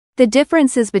The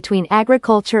differences between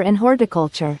agriculture and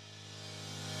horticulture.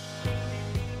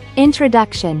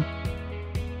 Introduction.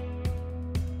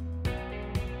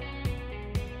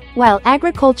 While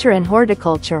agriculture and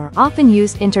horticulture are often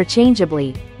used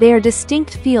interchangeably, they are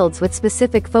distinct fields with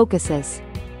specific focuses.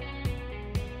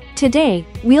 Today,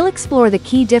 we'll explore the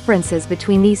key differences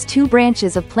between these two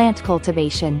branches of plant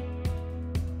cultivation.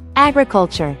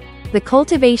 Agriculture, the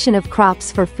cultivation of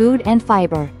crops for food and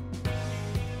fiber.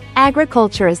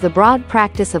 Agriculture is the broad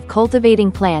practice of cultivating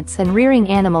plants and rearing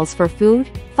animals for food,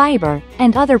 fiber,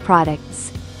 and other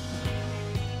products.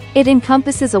 It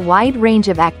encompasses a wide range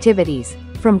of activities,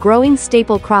 from growing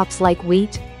staple crops like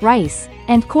wheat, rice,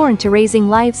 and corn to raising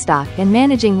livestock and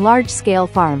managing large-scale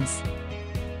farms.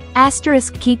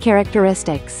 Key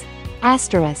characteristics.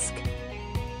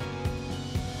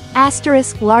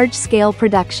 Large-scale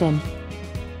production.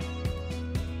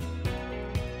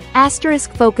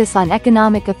 Focus on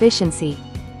economic efficiency.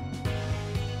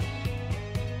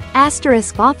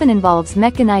 Often involves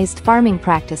mechanized farming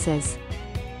practices.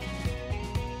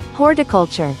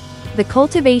 Horticulture, the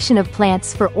cultivation of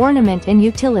plants for ornament and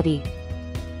utility.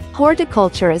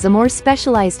 Horticulture is a more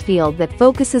specialized field that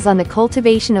focuses on the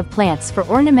cultivation of plants for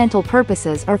ornamental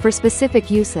purposes or for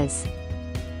specific uses.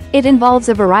 It involves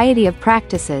a variety of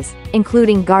practices,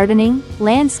 including gardening,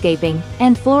 landscaping,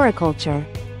 and floriculture.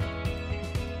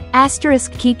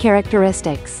 Key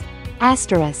characteristics.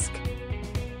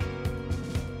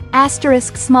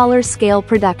 Smaller scale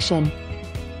production.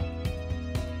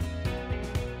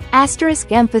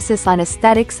 Emphasis on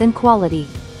aesthetics and quality.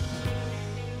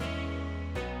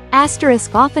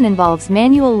 Often involves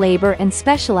manual labor and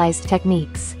specialized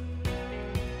techniques.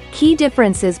 Key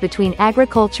differences between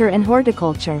agriculture and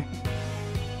horticulture.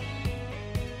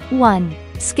 1.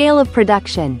 Scale of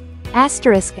production.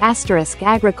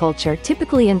 Agriculture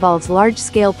typically involves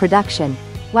large-scale production,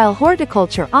 while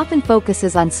horticulture often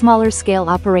focuses on smaller-scale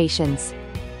operations.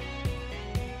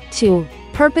 2.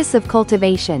 Purpose of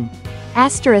cultivation.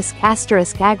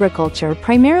 Agriculture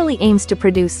primarily aims to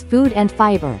produce food and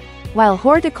fiber, while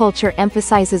horticulture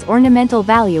emphasizes ornamental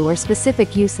value or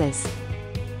specific uses.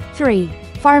 3.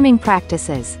 Farming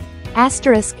practices.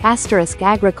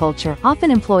 Agriculture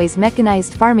often employs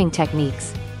mechanized farming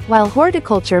techniques, while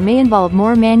horticulture may involve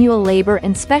more manual labor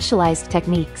and specialized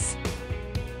techniques.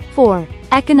 4.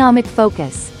 Economic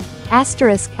focus.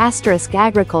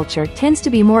 Agriculture tends to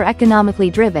be more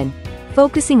economically driven,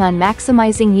 focusing on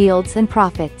maximizing yields and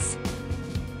profits.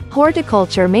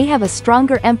 Horticulture may have a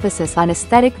stronger emphasis on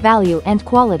aesthetic value and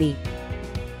quality.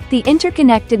 The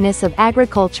interconnectedness of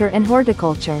agriculture and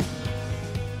horticulture.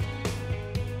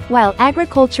 While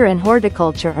agriculture and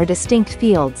horticulture are distinct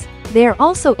fields, they are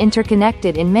also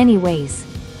interconnected in many ways.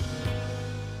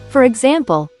 For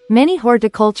example, many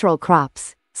horticultural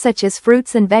crops, such as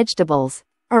fruits and vegetables,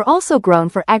 are also grown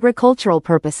for agricultural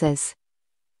purposes.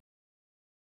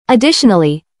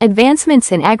 Additionally,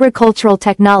 advancements in agricultural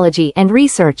technology and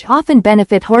research often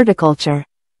benefit horticulture.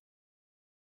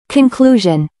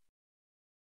 Conclusion.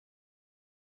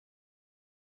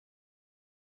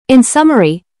 In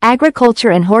summary,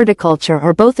 agriculture and horticulture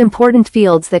are both important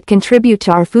fields that contribute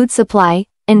to our food supply,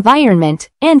 environment,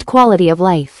 and quality of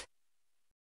life.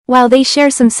 While they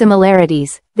share some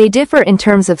similarities, they differ in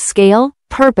terms of scale,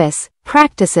 purpose,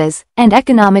 practices, and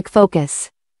economic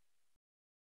focus.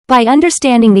 By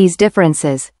understanding these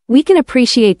differences, we can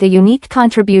appreciate the unique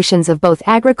contributions of both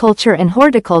agriculture and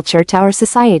horticulture to our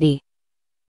society.